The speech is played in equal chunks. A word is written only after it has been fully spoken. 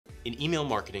In email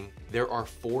marketing, there are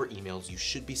 4 emails you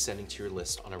should be sending to your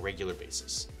list on a regular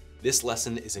basis. This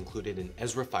lesson is included in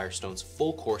Ezra Firestone's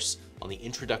full course on the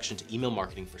Introduction to Email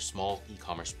Marketing for Small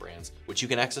E-commerce Brands, which you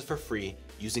can access for free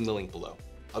using the link below.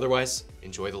 Otherwise,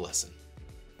 enjoy the lesson.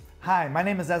 Hi, my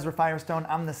name is Ezra Firestone.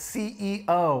 I'm the CEO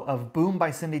of Boom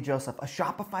by Cindy Joseph, a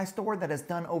Shopify store that has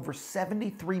done over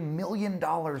 $73 million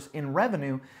in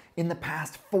revenue in the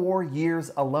past 4 years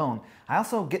alone. I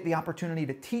also get the opportunity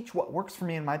to teach what works for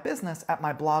me in my business at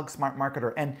my blog, Smart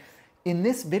Marketer. And in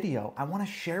this video, I want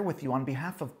to share with you on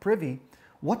behalf of Privy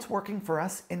what's working for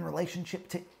us in relationship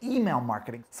to email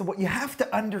marketing. So what you have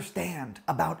to understand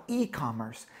about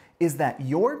e-commerce is that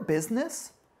your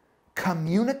business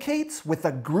communicates with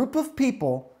a group of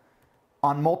people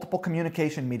on multiple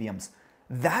communication mediums.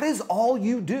 That is all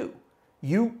you do.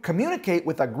 You communicate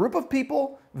with a group of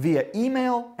people via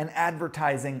email and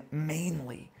advertising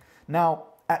mainly. Now,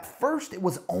 at first it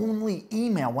was only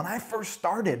email. When I first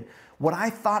started, what I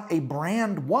thought a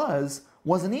brand was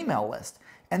an email list.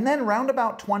 And then round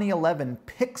about 2011,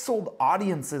 pixeled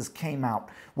audiences came out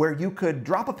where you could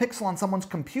drop a pixel on someone's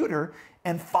computer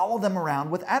and follow them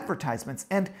around with advertisements.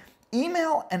 And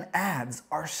email and ads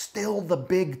are still the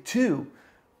big two,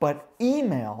 but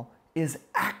email is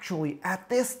actually, at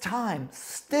this time,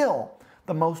 still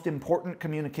the most important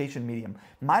communication medium.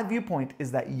 My viewpoint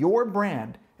is that your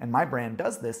brand, and my brand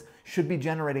does this, should be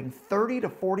generating 30 to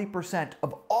 40%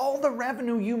 of all the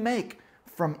revenue you make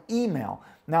from email.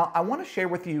 Now, I want to share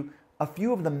with you a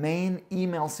few of the main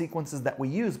email sequences that we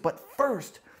use, but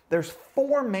first, there's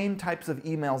 4 main types of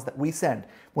emails that we send.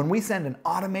 When we send an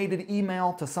automated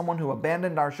email to someone who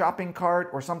abandoned our shopping cart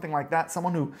or something like that,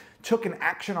 someone who took an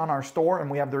action on our store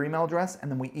and we have their email address and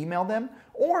then we email them,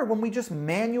 or when we just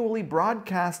manually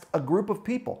broadcast a group of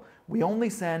people, we only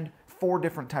send 4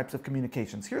 different types of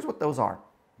communications. Here's what those are.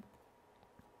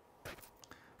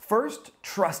 First,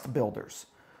 trust builders.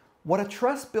 What a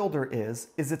trust builder is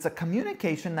it's a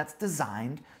communication that's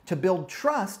designed to build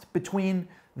trust between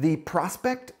the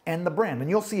prospect and the brand. And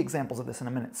you'll see examples of this in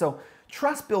a minute. So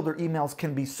trust builder emails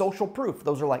can be social proof.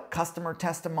 Those are like customer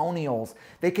testimonials.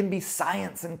 They can be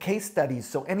science and case studies.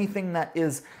 So anything that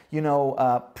is,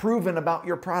 proven about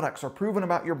your products or proven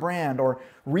about your brand or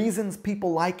reasons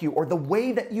people like you or the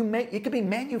way that you make, it could be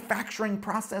manufacturing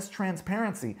process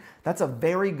transparency. That's a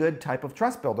very good type of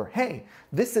trust builder. Hey,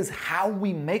 this is how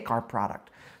we make our product.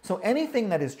 So anything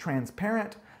that is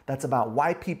transparent, that's about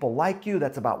why people like you,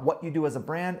 that's about what you do as a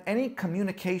brand, any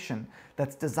communication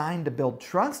that's designed to build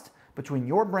trust between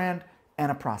your brand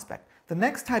and a prospect. The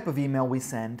next type of email we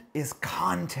send is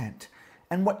content.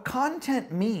 And what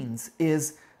content means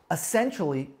is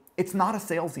essentially, it's not a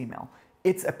sales email.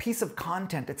 It's a piece of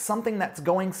content. It's something that's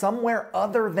going somewhere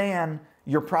other than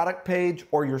your product page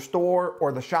or your store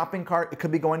or the shopping cart. It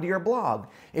could be going to your blog.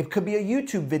 It could be a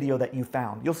YouTube video that you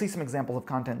found. You'll see some examples of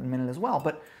content in a minute as well.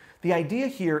 But the idea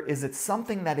here is it's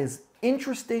something that is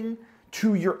interesting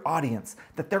to your audience,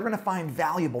 that they're going to find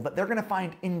valuable, that they're going to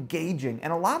find engaging.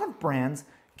 And a lot of brands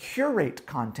curate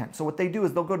content. So what they do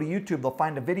is they'll go to YouTube, they'll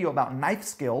find a video about knife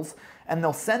skills, and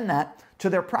they'll send that to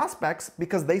their prospects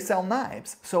because they sell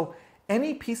knives. So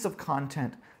any piece of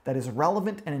content that is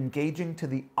relevant and engaging to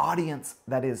the audience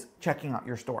that is checking out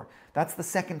your store. That's the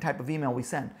second type of email we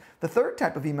send. The third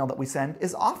type of email that we send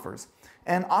is offers.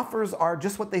 And offers are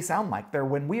just what they sound like. They're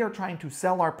when we are trying to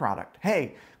sell our product.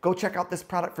 Hey, go check out this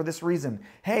product for this reason.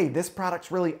 Hey, this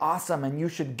product's really awesome and you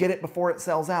should get it before it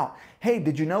sells out. Hey,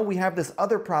 did you know we have this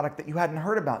other product that you hadn't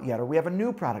heard about yet, or we have a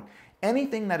new product?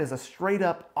 Anything that is a straight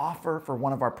up offer for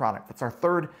one of our products. That's our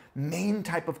third main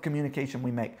type of communication we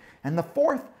make. And the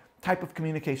fourth type of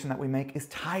communication that we make is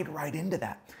tied right into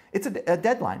that. It's a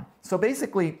deadline. So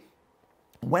basically,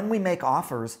 when we make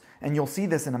offers, and you'll see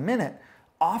this in a minute,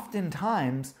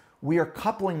 oftentimes we are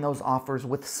coupling those offers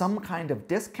with some kind of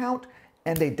discount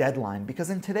and a deadline. Because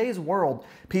in today's world,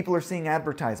 people are seeing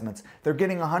advertisements. They're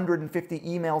getting 150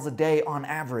 emails a day on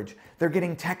average. They're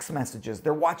getting text messages.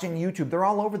 They're watching YouTube. They're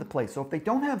all over the place. So if they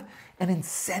don't have an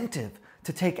incentive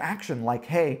to take action, like,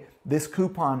 hey, this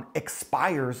coupon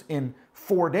expires in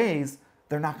 4 days,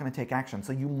 they're not going to take action.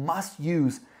 So you must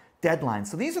use deadlines.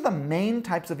 So these are the main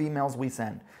types of emails we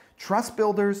send: trust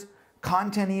builders,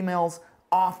 content emails,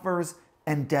 offers,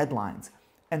 and deadlines.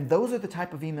 And those are the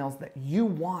type of emails that you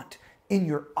want in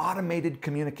your automated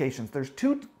communications. There's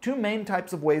two main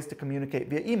types of ways to communicate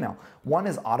via email. One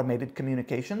is automated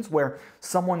communications, where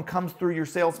someone comes through your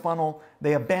sales funnel,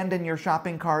 they abandon your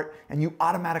shopping cart, and you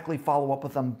automatically follow up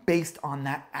with them based on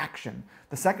that action.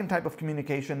 The second type of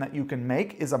communication that you can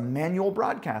make is a manual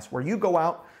broadcast, where you go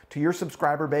out to your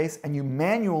subscriber base and you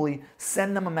manually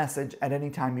send them a message at any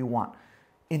time you want.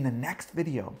 In the next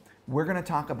video, we're gonna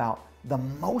talk about the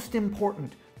most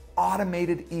important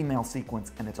automated email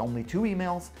sequence, and it's only 2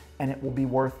 emails, and it will be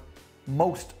worth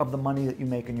most of the money that you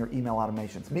make in your email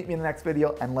automations. Meet me in the next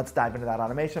video, and let's dive into that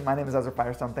automation. My name is Ezra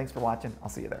Firestone. Thanks for watching. I'll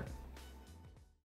see you there.